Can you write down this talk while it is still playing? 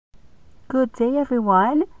Good day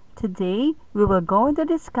everyone. Today we will going to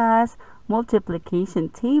discuss multiplication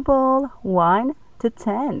table 1 to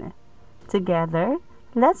 10. Together,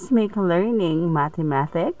 let's make learning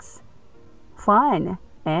mathematics fun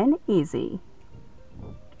and easy.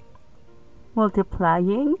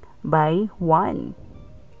 Multiplying by 1.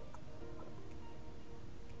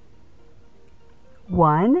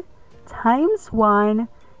 1 times 1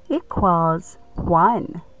 equals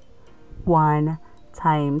 1. 1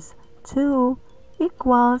 times 2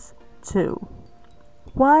 equals 2.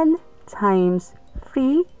 1 times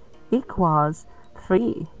 3 equals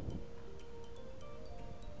 3.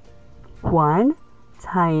 1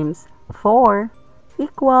 times 4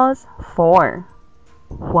 equals 4.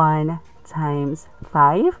 1 times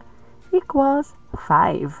 5 equals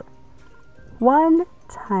 5. 1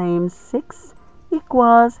 times 6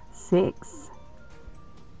 equals 6.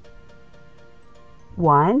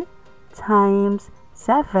 1 times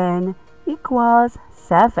 7 equals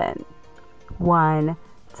 7. 1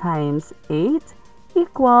 times 8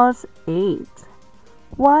 equals 8.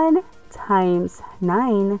 1 times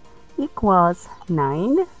 9 equals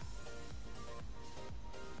 9.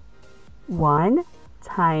 1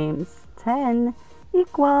 times 10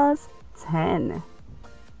 equals 10.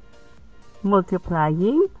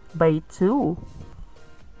 Multiplying by 2.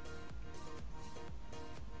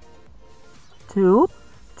 2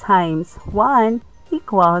 times 1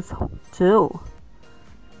 equals 2.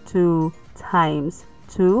 2 times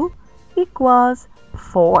 2 equals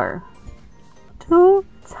 4. 2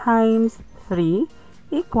 times 3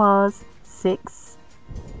 equals 6.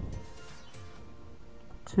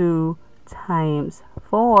 2 times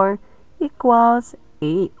 4 equals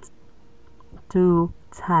 8. 2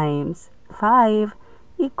 times 5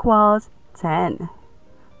 equals 10.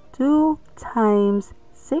 2 times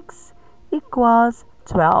 6 equals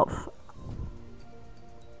 12.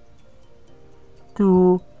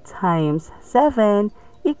 2 times 7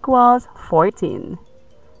 equals 14.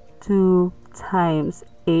 2 times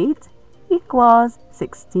 8 equals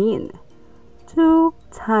 16. 2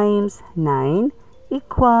 times 9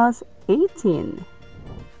 equals 18.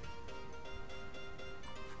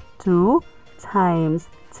 2 times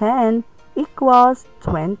 10 equals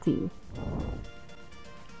 20.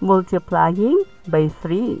 Multiplying by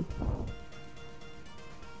 3.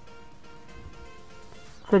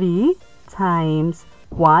 3 times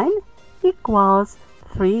 1 equals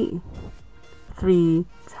 3. 3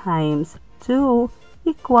 times 2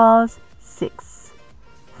 equals 6.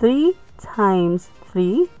 3 times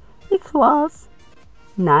 3 equals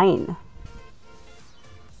 9.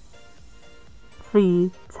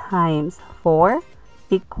 3 times 4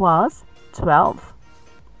 equals 12.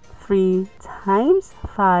 3 times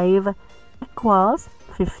 5 equals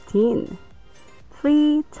 15.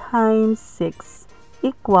 3 times 6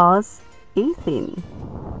 equals 18.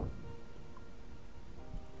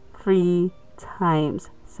 3 times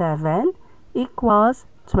 7 equals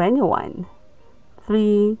 21.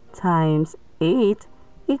 3 times 8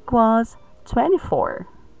 equals 24.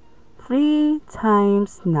 3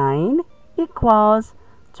 times 9 equals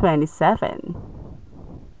 27.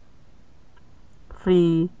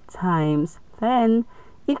 3 times 10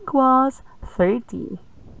 equals 30.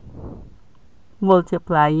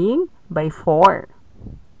 Multiplying by 4.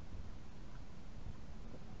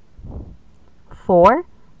 4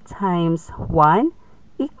 times 1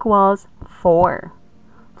 equals 4.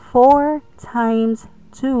 4 times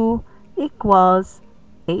 2 equals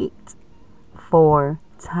 8. 4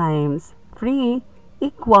 times 3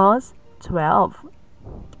 equals 12.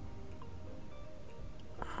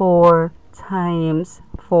 4 times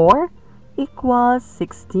 4 equals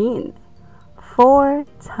 16. 4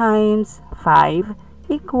 times 5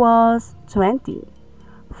 equals 20.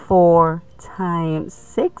 4 times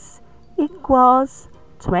 6 equals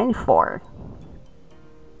 24.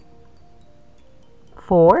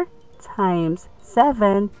 4 times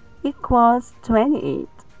 7 equals 28.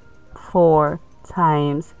 4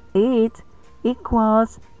 times 8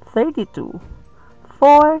 equals 32.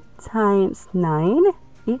 4 times 9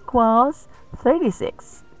 equals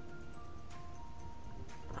 36.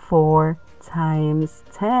 4 times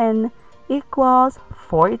 10 equals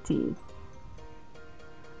 40.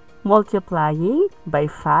 Multiplying by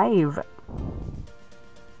 5.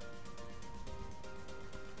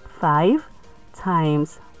 5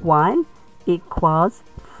 times 1 equals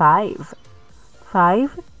 5.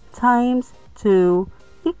 5 times 2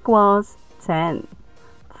 equals 10.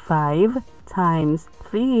 5 times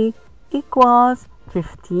 3 equals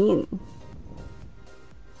 15.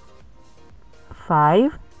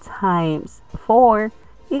 5 times 4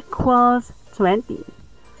 equals 20.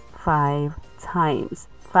 5 times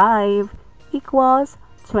 5 equals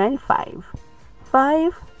 25.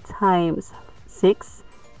 5 times 6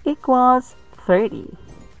 equals 30.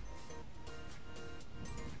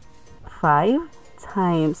 5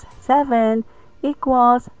 times 7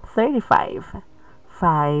 equals 35.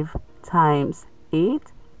 5 times 8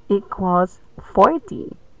 equals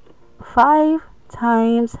 40. 5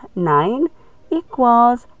 times 9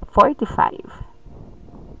 equals 45.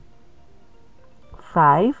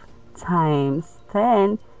 5 times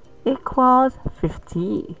 10 equals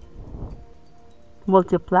 50.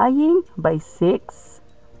 Multiplying by 6.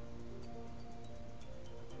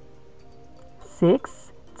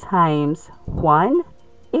 6 times 1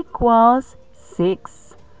 equals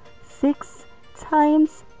 6. 6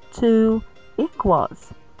 times 2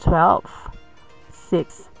 equals 12.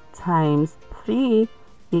 6 times 3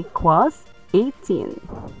 equals 18.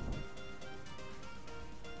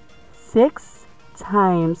 6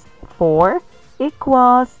 times 4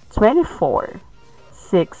 equals 24.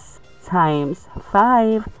 6 times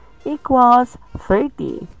 5 equals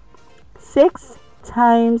 30. 6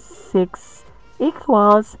 times 6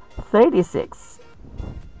 equals 36.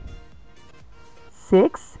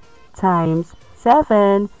 6 times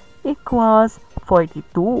 7 equals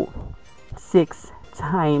 42. 6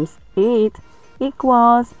 times 8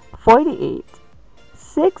 equals 48.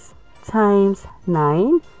 6 times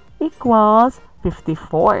 9 equals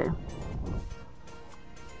 54.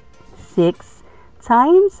 6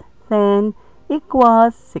 times 10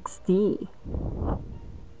 equals 60.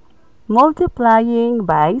 Multiplying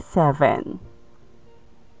by 7.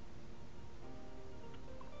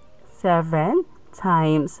 7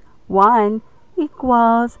 times 1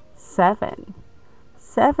 equals 7.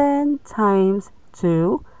 7 times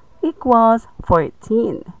 2 equals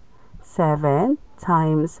 14. 7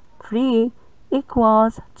 times 3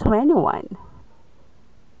 equals 21.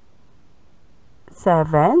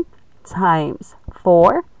 7 times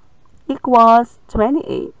 4 equals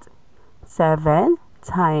 28. 7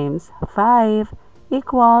 times 5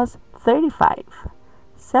 equals 35.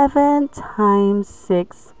 7 times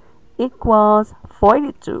 6 equals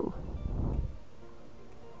 42.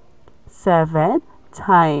 7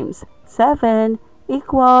 times 7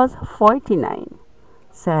 equals 49.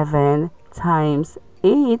 7 times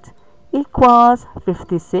 8 equals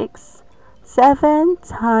 56. 7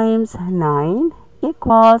 times 9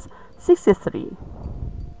 equals 63.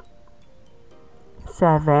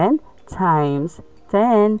 7 times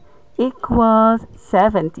 10 equals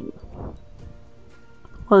 70.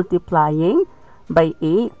 Multiplying by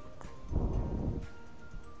 8.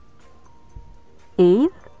 8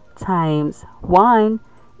 times 1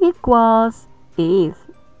 equals 8.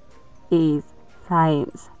 8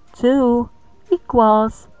 times 2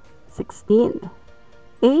 equals 16.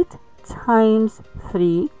 8 times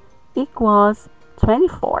 3 equals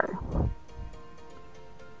 24.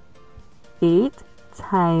 8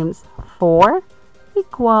 times 4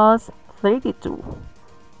 equals 32.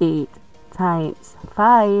 8 times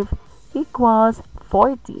 5 equals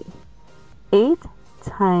 40. 8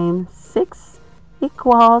 times 6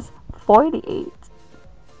 equals 48.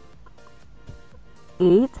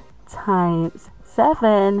 8 times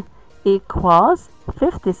 7 equals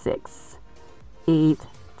 56. 8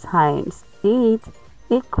 times 8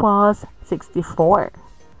 equals 64.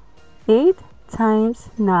 8 times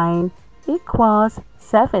 9 equals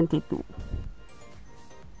 72.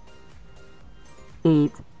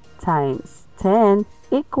 8 times 10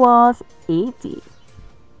 equals 80.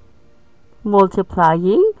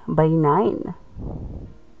 Multiplying by 9.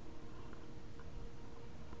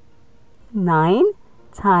 9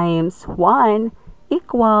 times 1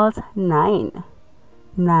 equals 9.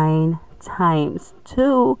 9 times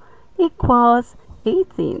 2 equals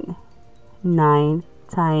 18. 9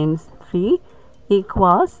 times 3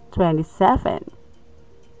 equals 27.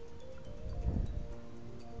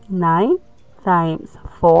 9 times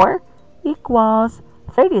 4 equals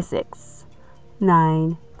 36.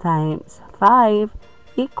 9 times 5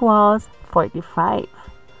 equals 45.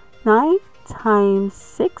 9 times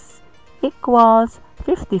 6 equals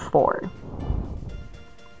 54.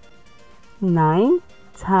 9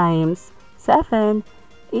 times 7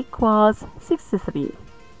 equals 63.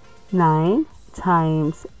 9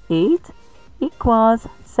 times 8 equals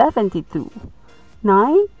 72.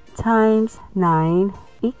 9 times 9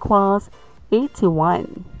 equals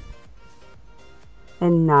 81.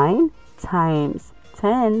 And 9 times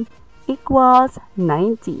 10 equals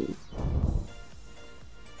 90.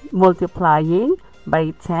 Multiplying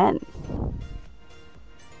by 10.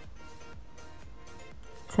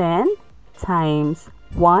 10 times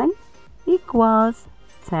 1 equals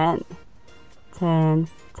 10. 10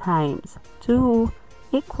 times 2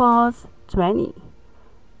 equals 20.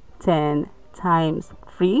 10 times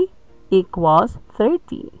 3 equals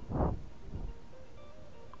 30.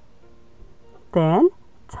 10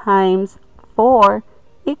 times 4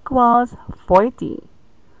 equals 40.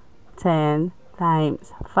 10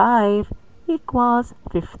 times 5 equals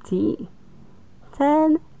 50.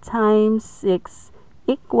 10 times 6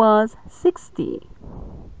 equals 60.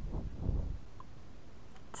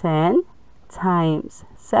 10 times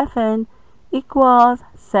 7 equals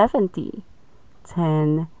 70.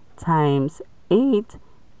 10 times 8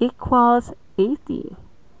 equals 80.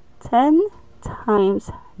 10 times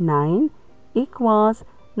 9 equals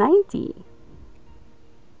 90.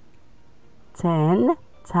 10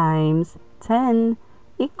 times 10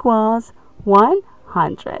 equals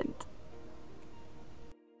 100.